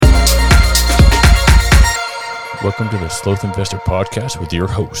Welcome to the Sloth Investor Podcast with your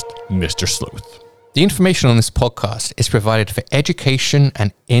host, Mr. Sloth. The information on this podcast is provided for education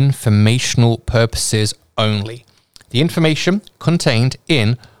and informational purposes only. The information contained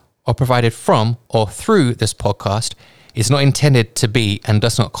in or provided from or through this podcast is not intended to be and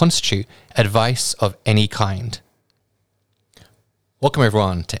does not constitute advice of any kind. Welcome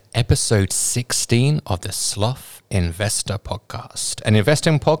everyone to episode 16 of the Sloth Investor Podcast, an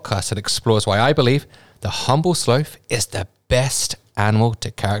investing podcast that explores why I believe the humble sloth is the best animal to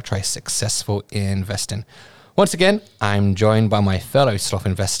characterize successful investing. Once again, I'm joined by my fellow sloth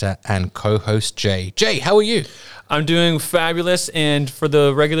investor and co-host Jay. Jay, how are you? I'm doing fabulous, and for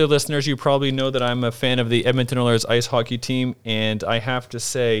the regular listeners, you probably know that I'm a fan of the Edmonton Oilers ice hockey team, and I have to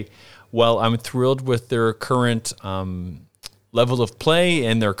say, while I'm thrilled with their current level of play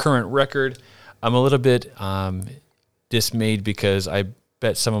and their current record, I'm a little bit dismayed because I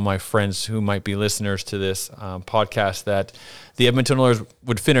bet some of my friends who might be listeners to this podcast that the Edmonton Oilers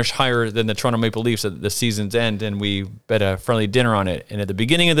would finish higher than the Toronto Maple Leafs at the season's end, and we bet a friendly dinner on it. And at the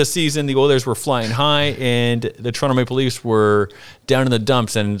beginning of the season, the Oilers were flying high, and the Toronto Maple Leafs were down in the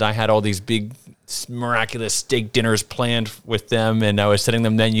dumps, and I had all these big, miraculous steak dinners planned with them, and I was sending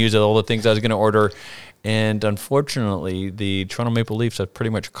them menus of all the things I was going to order. And unfortunately, the Toronto Maple Leafs have pretty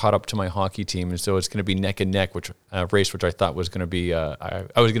much caught up to my hockey team, and so it's going to be neck and neck, which race which I thought was going to be I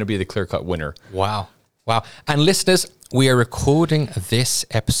was going to be the clear-cut winner. Wow. And listeners, we are recording this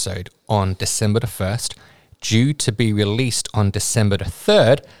episode on December the 1st, due to be released on December the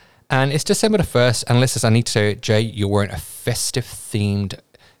 3rd, and it's December the 1st, and listeners, I need to, Jay, you're wearing a festive-themed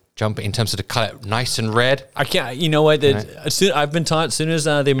jumper in terms of the color, nice and red. I can't. You know what? I've been taught as soon as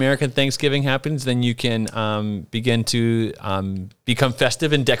the American Thanksgiving happens, then you can begin to become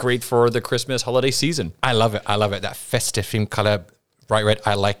festive and decorate for the Christmas holiday season. I love it. That festive theme color, bright red.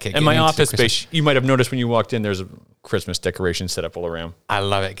 I like it. And my office space, you might have noticed when you walked in, there's a Christmas decoration set up all around. I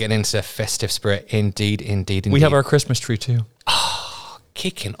love it. Getting into the festive spirit. Indeed. We have our Christmas tree too.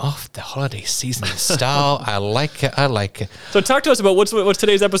 Kicking off the holiday season in style. I like it. So talk to us about what's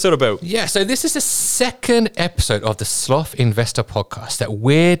today's episode about. Yeah, so this is the second episode of the Sloth Investor Podcast that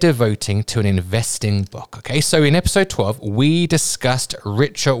we're devoting to an investing book. Okay, so in episode 12, we discussed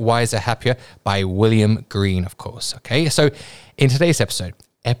Richer, Wiser, Happier by William Green, of course. Okay, so in today's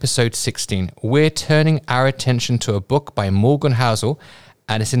episode 16, we're turning our attention to a book by Morgan Housel,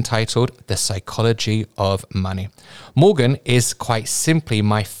 and it's entitled The Psychology of Money. Morgan is quite simply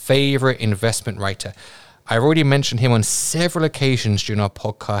my favorite investment writer. I've already mentioned him on several occasions during our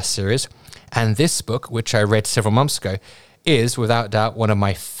podcast series, and this book, which I read several months ago, is without doubt one of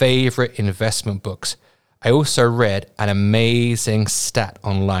my favorite investment books. I also read an amazing stat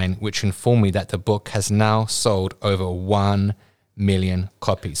online which informed me that the book has now sold over 1 million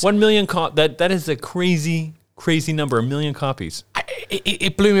copies. 1 million that is a crazy number, 1 million copies.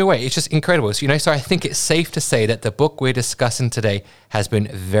 It blew me away. It's just incredible. So I think it's safe to say that the book we're discussing today has been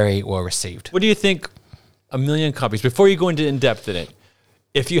very well received. What do you think 1 million copies, before you go into in-depth in it,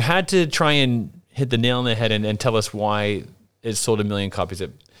 if you had to try and hit the nail on the head and tell us why it sold 1 million copies,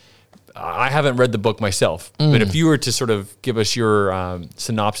 I haven't read the book myself, but if you were to sort of give us your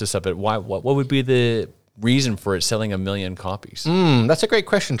synopsis of it, what would be the reason for it selling 1 million copies? That's a great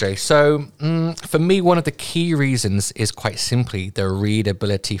question, Jay. So for me, one of the key reasons is quite simply the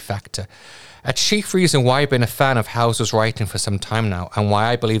readability factor. A chief reason why I've been a fan of Housel's writing for some time now, and why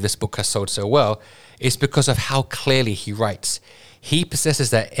I believe this book has sold so well, is because of how clearly he writes. He possesses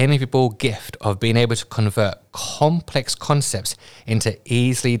that enviable gift of being able to convert complex concepts into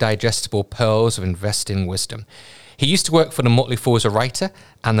easily digestible pearls of investing wisdom. He used to work for the Motley Fool as a writer,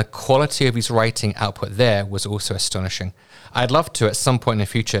 and the quality of his writing output there was also astonishing. I'd love to, at some point in the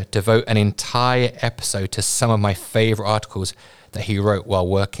future, devote an entire episode to some of my favorite articles that he wrote while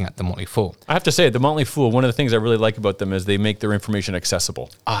working at the Motley Fool. I have to say, the Motley Fool, one of the things I really like about them is they make their information accessible.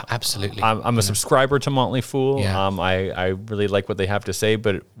 Absolutely. I'm a subscriber to Motley Fool. Yeah. I really like what they have to say,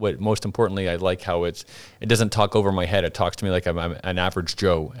 but what most importantly, I like how it doesn't talk over my head. It talks to me like I'm an average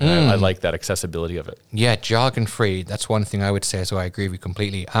Joe, and I like that accessibility of it. Yeah, jargon-free. That's one thing I would say as well. I agree with you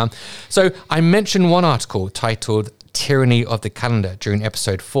completely. So I mentioned one article titled Tyranny of the Calendar during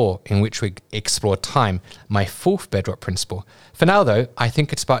episode 4, in which we explore time, my fourth bedrock principle. For now, though, I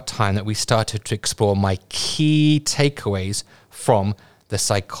think it's about time that we started to explore my key takeaways from The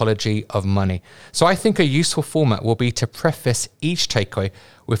Psychology of Money. So I think a useful format will be to preface each takeaway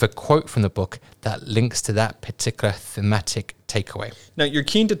with a quote from the book that links to that particular thematic takeaway. Now, you're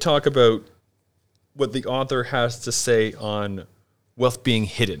keen to talk about what the author has to say on wealth being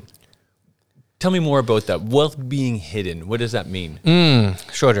hidden. Tell me more about that. Wealth being hidden. What does that mean?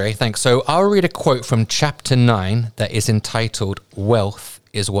 Sure, Dre. Thanks. So I'll read a quote from chapter 9 that is entitled, "Wealth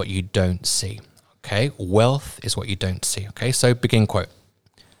is what you don't see." Okay? Wealth is what you don't see. Okay? So begin quote.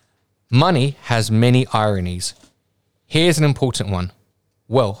 "Money has many ironies. Here's an important one.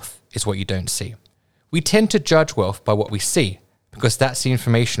 Wealth is what you don't see. We tend to judge wealth by what we see because that's the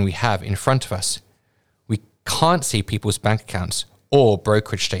information we have in front of us. We can't see people's bank accounts or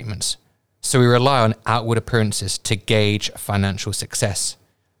brokerage statements. So we rely on outward appearances to gauge financial success.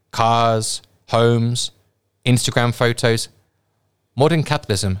 Cars, homes, Instagram photos. Modern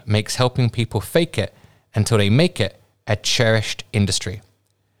capitalism makes helping people fake it until they make it a cherished industry.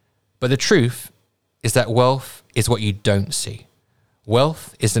 But the truth is that wealth is what you don't see.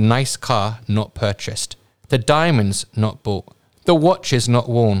 Wealth is the nice car not purchased, the diamonds not bought, the watches not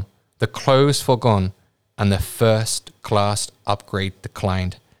worn, the clothes forgone, and the first class upgrade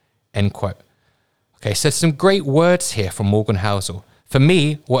declined." End quote. Okay, so some great words here from Morgan Housel. For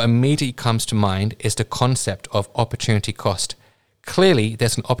me, what immediately comes to mind is the concept of opportunity cost. Clearly,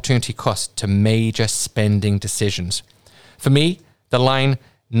 there's an opportunity cost to major spending decisions. For me, the line,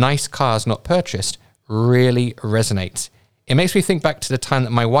 "nice cars not purchased," really resonates. It makes me think back to the time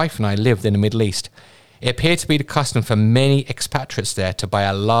that my wife and I lived in the Middle East. It appeared to be the custom for many expatriates there to buy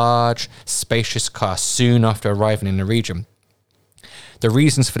a large, spacious car soon after arriving in the region. The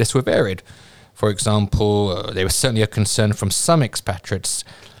reasons for this were varied. For example, there was certainly a concern from some expatriates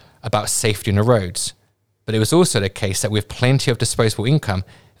about safety on the roads. But it was also the case that with plenty of disposable income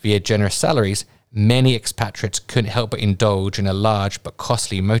via generous salaries, many expatriates couldn't help but indulge in a large but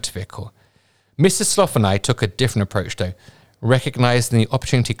costly motor vehicle. Mrs. Sloth and I took a different approach though, recognizing the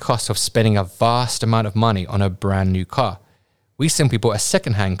opportunity cost of spending a vast amount of money on a brand new car. We simply bought a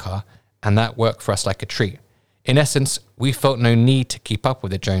second-hand car, and that worked for us like a treat. In essence, we felt no need to keep up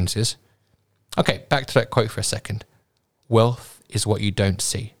with the Joneses. Okay, back to that quote for a second. Wealth is what you don't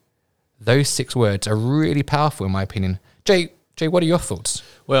see. Those 6 words are really powerful in my opinion. Jay, what are your thoughts?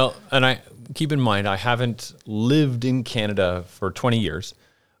 Well, and I keep in mind, I haven't lived in Canada for 20 years,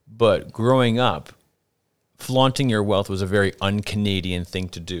 but growing up, flaunting your wealth was a very un-Canadian thing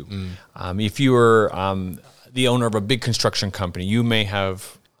to do. If you were the owner of a big construction company, you may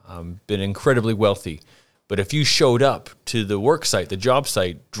have been incredibly wealthy. But if you showed up to the work site, the job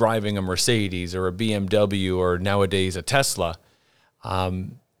site, driving a Mercedes or a BMW or nowadays a Tesla,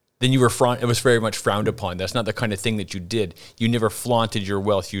 then you were it was very much frowned upon. That's not the kind of thing that you did. You never flaunted your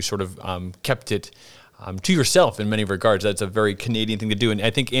wealth. You sort of kept it to yourself in many regards. That's a very Canadian thing to do. And I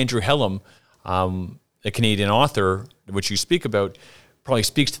think Andrew Hellum, a Canadian author, which you speak about, probably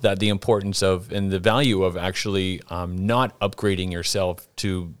speaks to that, the importance of and the value of actually not upgrading yourself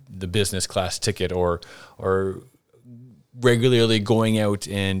to the business class ticket or regularly going out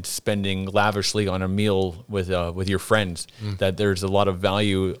and spending lavishly on a meal with your friends. That there's a lot of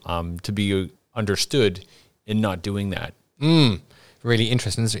value to be understood in not doing that. Really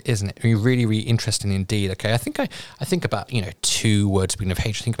interesting, isn't it? I mean, really, really interesting indeed. Okay, I think about 2 words beginning of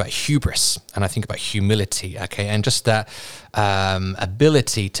H. I think about hubris and I think about humility. Okay, and just that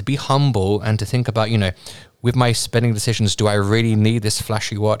ability to be humble and to think about with my spending decisions, do I really need this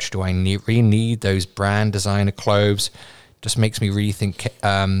flashy watch? Do I really need those brand designer clothes? Just makes me really think,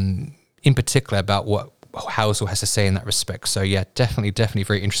 in particular, about what Housel has to say in that respect. So yeah, definitely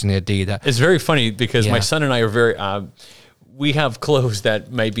very interesting indeed. It's very funny because my son and I are very. We have clothes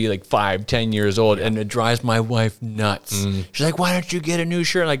that may be like 5-10 years old, and it drives my wife nuts. She's like, "Why don't you get a new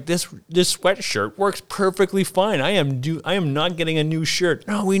shirt? Like this sweatshirt works perfectly fine. I am not getting a new shirt.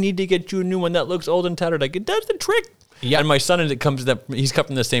 No, we need to get you a new one that looks old and tattered. Like it does the trick." Yeah. And my son, he's cut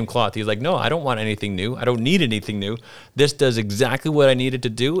from the same cloth. He's like, "No, I don't want anything new. I don't need anything new. This does exactly what I needed to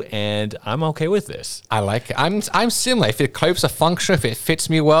do, and I'm okay with this." I like it. I'm similar. If the clothes are functional, if it fits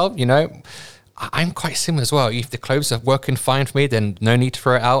me well, I'm quite similar as well. If the clothes are working fine for me, then no need to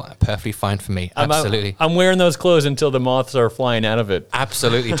throw it out. Perfectly fine for me. Absolutely. I'm wearing those clothes until the moths are flying out of it.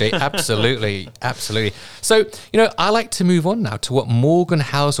 Absolutely, Jay. Absolutely. So, I like to move on now to what Morgan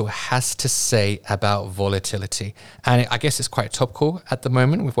Housel has to say about volatility. And I guess it's quite topical at the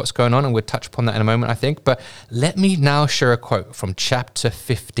moment with what's going on, and we'll touch upon that in a moment, I think. But let me now share a quote from chapter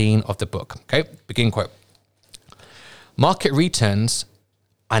 15 of the book. Okay, begin quote. "Market returns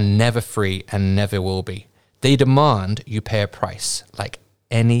are never free and never will be. They demand you pay a price like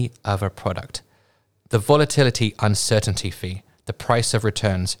any other product. The volatility uncertainty fee, the price of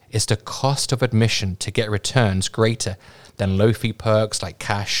returns, is the cost of admission to get returns greater than low-fee perks like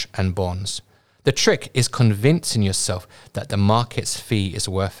cash and bonds. The trick is convincing yourself that the market's fee is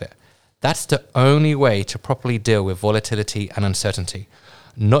worth it. That's the only way to properly deal with volatility and uncertainty.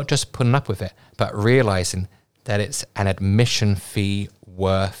 not just putting up with it, but realizing that it's an admission fee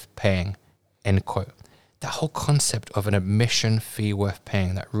worth paying, end quote. That whole concept of an admission fee worth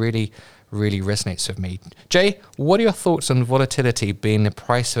paying, that really, really resonates with me. Jay, what are your thoughts on volatility being the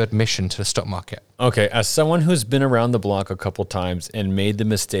price of admission to the stock market? Okay, as someone who's been around the block a couple times and made the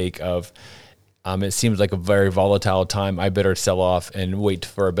mistake of, it seems like a very volatile time, I better sell off and wait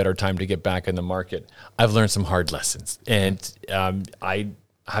for a better time to get back in the market. I've learned some hard lessons. And I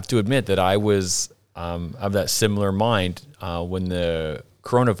have to admit that I was of that similar mind when the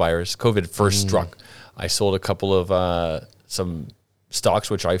coronavirus, COVID first struck. I sold a couple of some stocks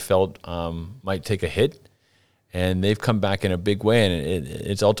which I felt might take a hit, and they've come back in a big way, and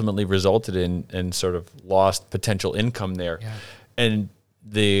it's ultimately resulted in sort of lost potential income there. Yeah. And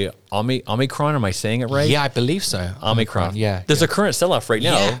the Omicron, am I saying it right? Yeah, I believe so. Omicron. Yeah. There's a current sell-off right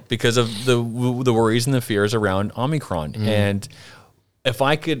now because of the worries and the fears around Omicron. And if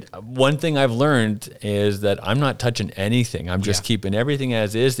I could, one thing I've learned is that I'm not touching anything. I'm just keeping everything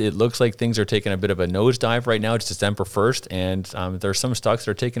as is. It looks like things are taking a bit of a nosedive right now. It's December 1st, and there's some stocks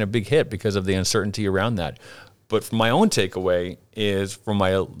that are taking a big hit because of the uncertainty around that. But from my own takeaway is from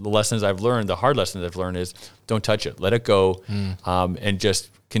the lessons I've learned, the hard lessons I've learned is don't touch it. Let it go and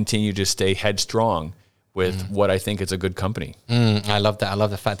just continue to stay headstrong with what I think is a good company. I love that. I love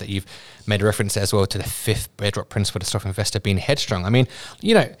the fact that you've made a reference as well to the 5th bedrock principle of the stock investor being headstrong. I mean,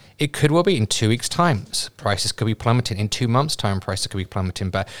 it could well be in 2 weeks' time, prices could be plummeting. In 2 months' time, prices could be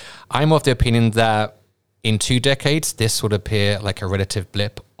plummeting. But I'm of the opinion that in 2 decades, this would appear like a relative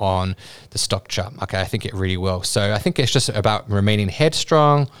blip on the stock chart. Okay, I think it really will. So I think it's just about remaining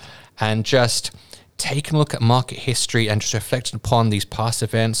headstrong and just taking a look at market history and just reflecting upon these past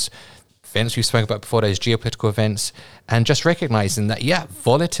events we've spoken about before, those geopolitical events, and just recognizing that,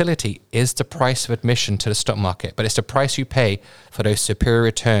 volatility is the price of admission to the stock market, but it's the price you pay for those superior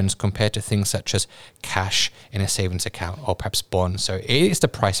returns compared to things such as cash in a savings account or perhaps bonds. So it is the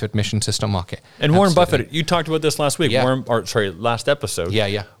price of admission to the stock market. And Warren Buffett, you talked about this last week, last episode.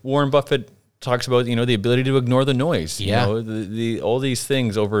 Yeah. Warren Buffett talks about, the ability to ignore the noise. All these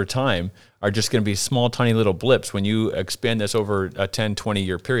things over time are just going to be small, tiny little blips. When you expand this over a 10,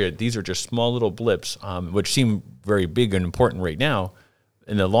 20-year period, these are just small little blips, which seem very big and important right now.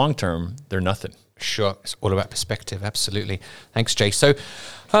 In the long term, they're nothing. Sure. It's all about perspective. Absolutely. Thanks, Jay. So,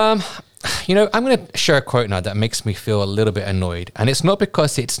 I'm going to share a quote now that makes me feel a little bit annoyed. And it's not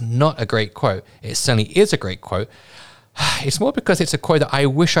because it's not a great quote. It certainly is a great quote. It's more because it's a quote that I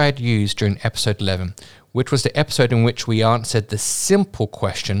wish I had used during episode 11, which was the episode in which we answered the simple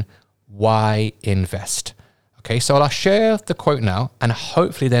question, why invest? Okay, so I'll share the quote now, and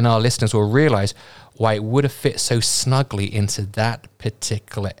hopefully then our listeners will realize why it would have fit so snugly into that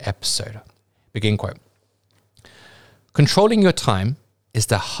particular episode. Begin quote. Controlling your time is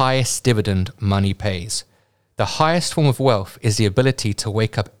the highest dividend money pays. The highest form of wealth is the ability to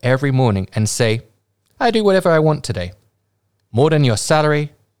wake up every morning and say, I do whatever I want today. More than your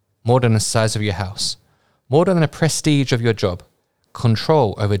salary, more than the size of your house, more than the prestige of your job.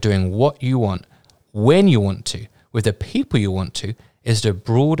 Control over doing what you want, when you want to, with the people you want to, is the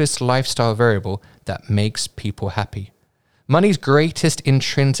broadest lifestyle variable that makes people happy. Money's greatest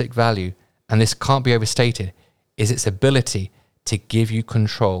intrinsic value, and this can't be overstated, is its ability to give you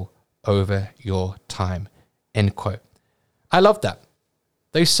control over your time. End quote. I love that.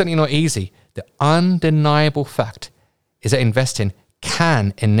 Though certainly not easy, the undeniable fact is that investing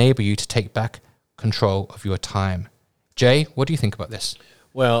can enable you to take back control of your time. Jay, what do you think about this?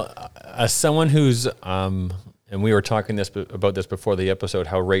 Well, as someone who's, and we were talking about this before the episode,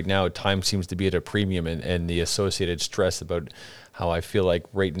 how right now time seems to be at a premium and the associated stress about how I feel like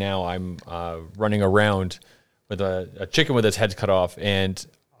right now I'm running around with a chicken with its head cut off, and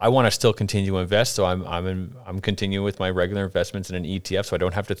I want to still continue to invest. So I'm continuing with my regular investments in an ETF, so I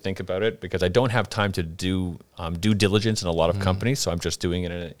don't have to think about it because I don't have time to do due diligence in a lot of companies. So I'm just doing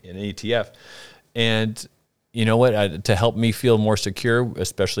it in an ETF. And you know what? To help me feel more secure,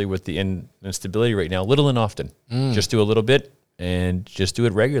 especially with the instability right now, little and often. Just do a little bit and just do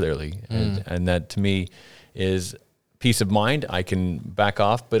it regularly. And that to me is peace of mind. I can back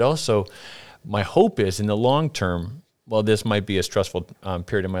off. But also my hope is in the long term, well, this might be a stressful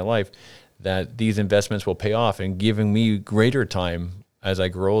period in my life, that these investments will pay off and giving me greater time as I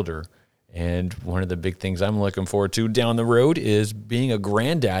grow older. And one of the big things I'm looking forward to down the road is being a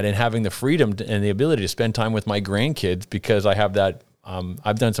granddad and having the freedom and the ability to spend time with my grandkids because I have that.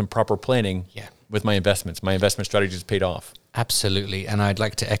 I've done some proper planning with my investments. My investment strategy has paid off. Absolutely. And I'd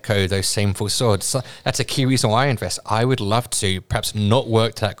like to echo those same full thoughts. So that's a key reason why I invest. I would love to perhaps not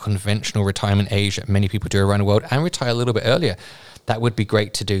work to that conventional retirement age that many people do around the world and retire a little bit earlier. that would be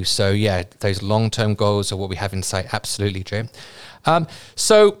great to do. So yeah, those long-term goals are what we have in sight. Absolutely, Jay.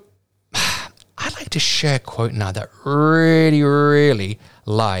 So I'd like to share a quote now that really, really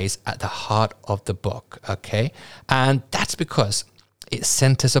lies at the heart of the book, okay? And that's because it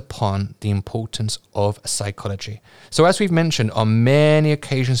centers upon the importance of psychology. So as we've mentioned on many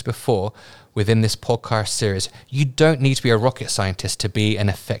occasions before within this podcast series, you don't need to be a rocket scientist to be an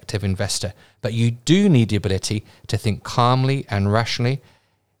effective investor, but you do need the ability to think calmly and rationally,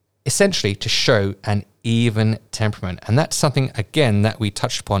 essentially to show an even temperament. And that's something, again, that we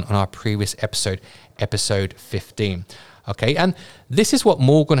touched upon on our previous episode 15. Okay, and this is what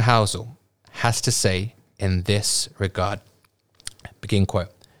Morgan Housel has to say in this regard. Begin quote.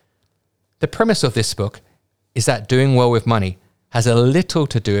 The premise of this book is that doing well with money has a little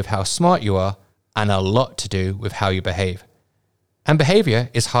to do with how smart you are and a lot to do with how you behave. And behavior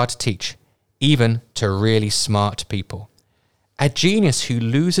is hard to teach, even to really smart people. A genius who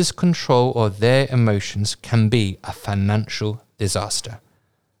loses control of their emotions can be a financial disaster.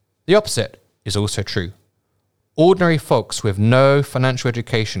 The opposite is also true. Ordinary folks with no financial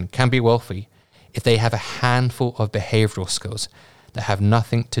education can be wealthy if they have a handful of behavioral skills that have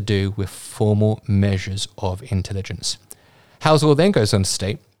nothing to do with formal measures of intelligence. Housel then goes on to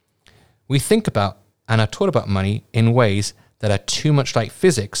state, we think about and are taught about money in ways that are too much like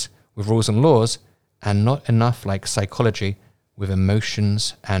physics with rules and laws and not enough like psychology with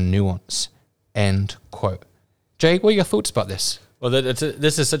emotions and nuance. End quote. Jay, what are your thoughts about this? Well,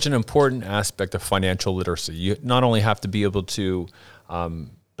 this is such an important aspect of financial literacy. You not only have to be able to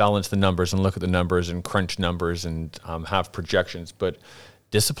balance the numbers and look at the numbers and crunch numbers and have projections, but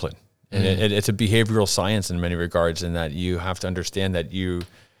discipline. And it's a behavioral science in many regards, in that you have to understand that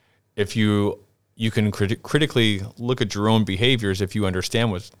if you can critically look at your own behaviors, if you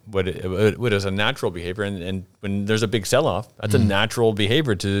understand what is a natural behavior, and when there's a big sell-off, that's a natural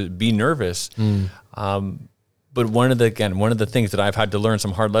behavior to be nervous. But one of the things that I've had to learn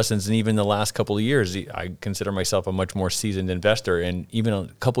some hard lessons, and even the last couple of years, I consider myself a much more seasoned investor. And even a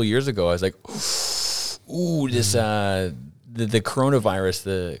couple of years ago, I was like, ooh, this the coronavirus,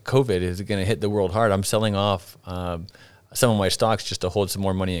 the COVID is going to hit the world hard. I'm selling off some of my stocks just to hold some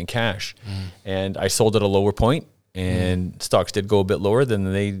more money in cash. And I sold at a lower point, and stocks did go a bit lower.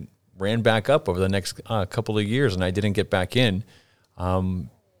 Then they ran back up over the next couple of years, and I didn't get back in.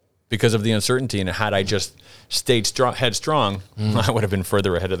 Because of the uncertainty, and had I just stayed headstrong, I would have been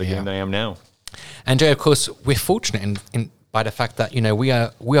further ahead of the game than I am now. And Jay, of course, we're fortunate in by the fact that we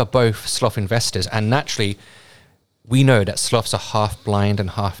are both sloth investors, and naturally, we know that sloths are half blind and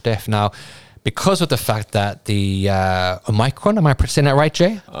half deaf. Now, because of the fact that the Omicron, am I saying that right,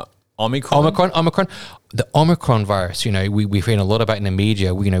 Jay? Omicron, the Omicron virus. We've heard a lot about in the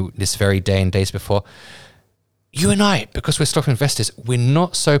media. This very day and days before. You and I, because we're sloth investors, we're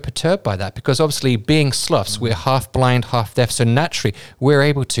not so perturbed by that, because obviously being sloths, we're half blind, half deaf. So naturally, we're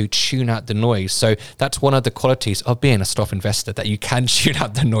able to tune out the noise. So that's one of the qualities of being a sloth investor, that you can tune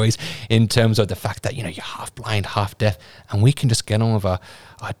out the noise in terms of the fact that, you're half blind, half deaf, and we can just get on with our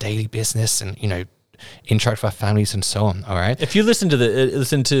daily business and, interact with our families and so on. All right. If you listen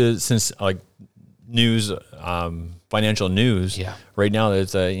to since news, financial news, right now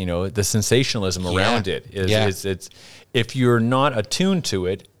there's the sensationalism around it it's if you're not attuned to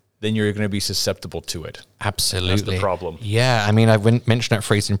it, then you're going to be susceptible to it. Absolutely. That's the problem. Yeah, I mean, I've mentioned that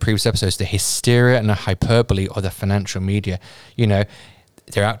phrase in previous episodes, the hysteria and the hyperbole of the financial media.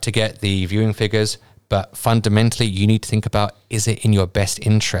 They're out to get the viewing figures, but fundamentally you need to think about, is it in your best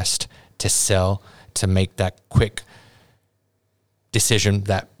interest to sell, to make that quick decision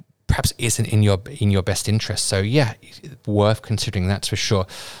that perhaps isn't in your best interest? So yeah, worth considering, that's for sure.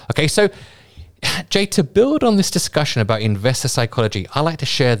 Okay, so Jay, to build on this discussion about investor psychology, I like to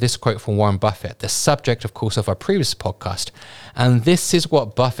share this quote from Warren Buffett, the subject, of course, of our previous podcast. And this is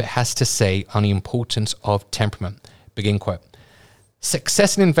what Buffett has to say on the importance of temperament. Begin quote.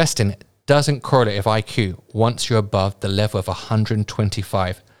 Success in investing doesn't correlate with IQ once you're above the level of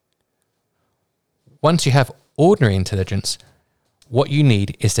 125. Once you have ordinary intelligence, what you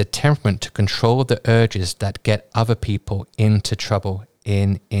need is the temperament to control the urges that get other people into trouble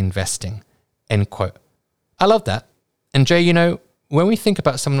in investing. End quote. I love that. And Jay, when we think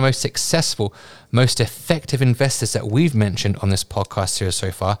about some of the most successful, most effective investors that we've mentioned on this podcast series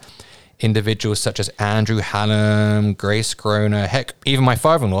so far, individuals such as Andrew Hallam, Grace Groner, heck, even my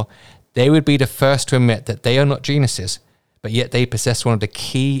father-in-law, they would be the first to admit that they are not geniuses, but yet they possess one of the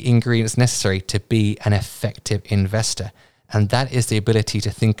key ingredients necessary to be an effective investor. And that is the ability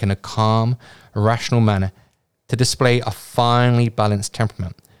to think in a calm, rational manner, to display a finely balanced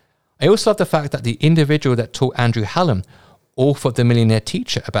temperament. I also love the fact that the individual that taught Andrew Hallam author of The Millionaire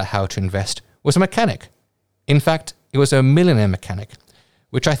Teacher about how to invest, was a mechanic. In fact, it was a millionaire mechanic,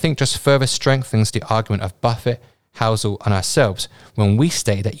 which I think just further strengthens the argument of Buffett, Housel, and ourselves when we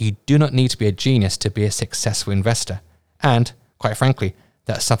state that you do not need to be a genius to be a successful investor. And, quite frankly,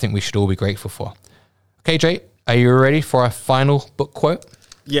 that's something we should all be grateful for. Okay, Jay, are you ready for our final book quote?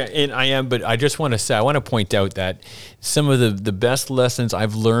 Yeah, and I am, but I just want to say, I want to point out that some of the best lessons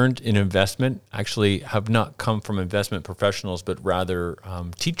I've learned in investment actually have not come from investment professionals, but rather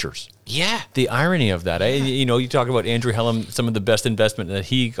teachers. Yeah. The irony of that, you talk about Andrew Hellum, some of the best investment that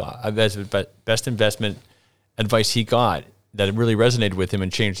he got, best investment advice he got that really resonated with him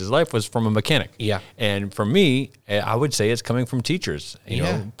and changed his life was from a mechanic. Yeah. And for me, I would say it's coming from teachers. You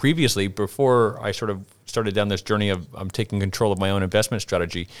know, previously, before I sort of started down this journey of taking control of my own investment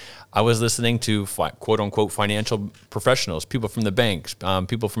strategy, I was listening to quote unquote financial professionals, people from the banks,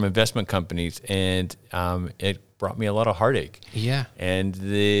 people from investment companies, and it brought me a lot of heartache. Yeah. And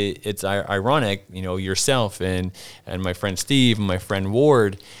it's ironic, yourself and my friend Steve and my friend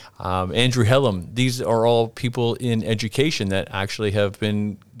Ward, Andrew Hellum, these are all people in education that actually have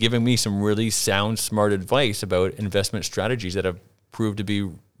been giving me some really sound, smart advice about investment strategies that have proved to be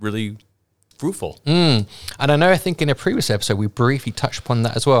really fruitful. And I think in a previous episode, we briefly touched upon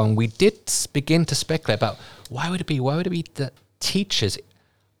that as well. And we did begin to speculate about why would it be that teachers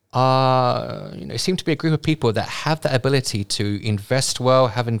seem to be a group of people that have that ability to invest well,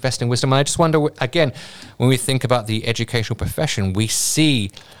 have investing wisdom. And I just wonder, again, when we think about the educational profession, we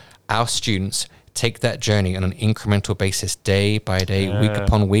see our students take that journey on an incremental basis, day by day, week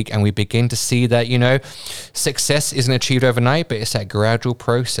upon week, and we begin to see that, success isn't achieved overnight, but it's that gradual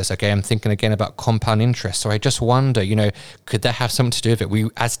process. Okay, I'm thinking again about compound interest. So I just wonder, could that have something to do with it? We,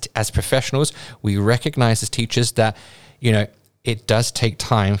 as professionals, we recognize as teachers that, it does take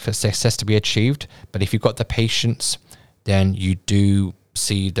time for success to be achieved, but if you've got the patience, then you do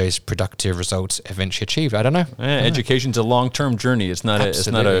see those productive results eventually achieved. I don't know. Education's a long-term journey. It's not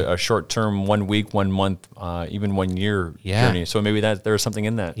a short-term, 1 week, 1 month, even 1 year journey. So maybe there's something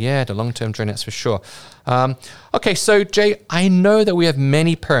in that. Yeah, the long-term journey, that's for sure. Okay, so Jay, I know that we have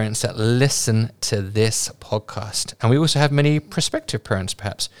many parents that listen to this podcast, and we also have many prospective parents,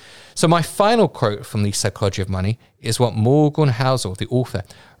 perhaps. So my final quote from The Psychology of Money is what Morgan Housel, the author,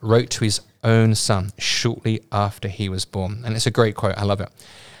 wrote to his own son shortly after he was born. And it's a great quote. I love it.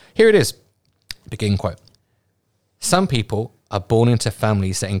 Here it is. Beginning quote. Some people are born into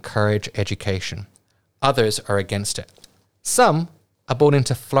families that encourage education. Others are against it. Some are born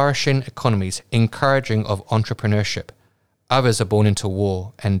into flourishing economies, encouraging of entrepreneurship. Others are born into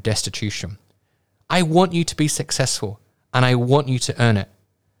war and destitution. I want you to be successful, and I want you to earn it.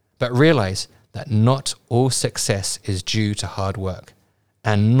 But realize that not all success is due to hard work,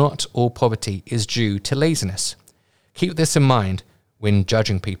 and not all poverty is due to laziness. Keep this in mind when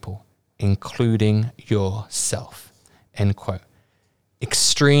judging people, including yourself. End quote.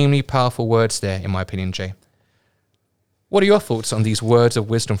 Extremely powerful words there, in my opinion, Jay. What are your thoughts on these words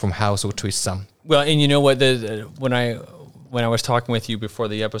of wisdom from Housel to his son? Well, and you know what? When I was talking with you before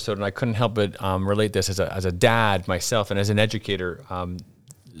the episode, and I couldn't help but relate this as a dad myself and as an educator,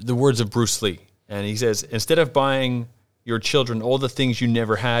 the words of Bruce Lee. And he says, instead of buying your children all the things you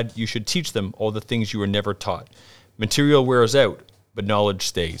never had, you should teach them all the things you were never taught. Material wears out, but knowledge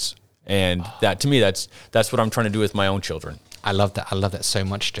stays. And that, to me, that's what I'm trying to do with my own children. I love that. I love that so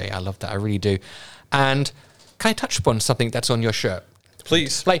much, Jay. I love that. I really do. And can I touch upon something that's on your shirt?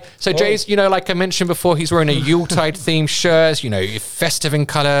 Please. Jay's, like I mentioned before, he's wearing a Yuletide themed shirt, festive in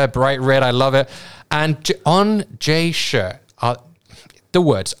color, bright red. I love it. And on Jay's shirt are the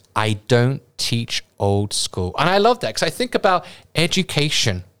words, I don't teach old school. And I love that because I think about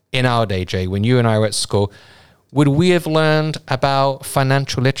education in our day, Jay. When you and I were at school, would we have learned about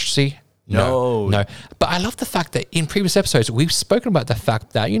financial literacy? No. But I love the fact that in previous episodes, we've spoken about the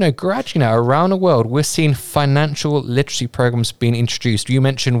fact that, gradually now around the world, we're seeing financial literacy programs being introduced. You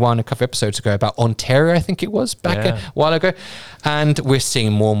mentioned one a couple of episodes ago about Ontario, I think it was, back a while ago. And we're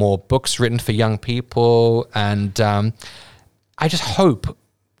seeing more and more books written for young people. And I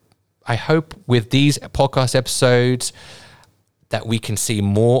hope with these podcast episodes that we can see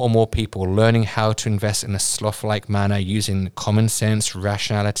more and more people learning how to invest in a sloth-like manner using common sense,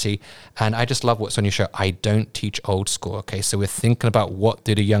 rationality. And I just love what's on your show. I don't teach old school. Okay, so we're thinking about what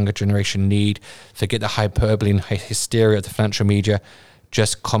do the younger generation need. Forget the hyperbole and hysteria of the financial media.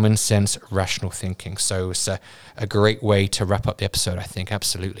 Just common sense, rational thinking. So it's a great way to wrap up the episode, I think.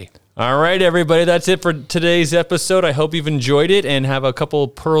 Absolutely. All right, everybody. That's it for today's episode. I hope you've enjoyed it and have a couple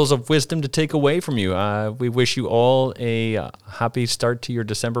pearls of wisdom to take away from you. We wish you all a happy start to your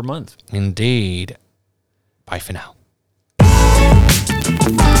December month. Indeed. Bye for now.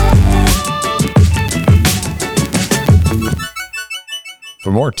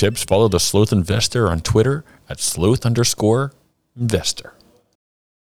 For more tips, follow the Sloth Investor on Twitter at @sloth_investor.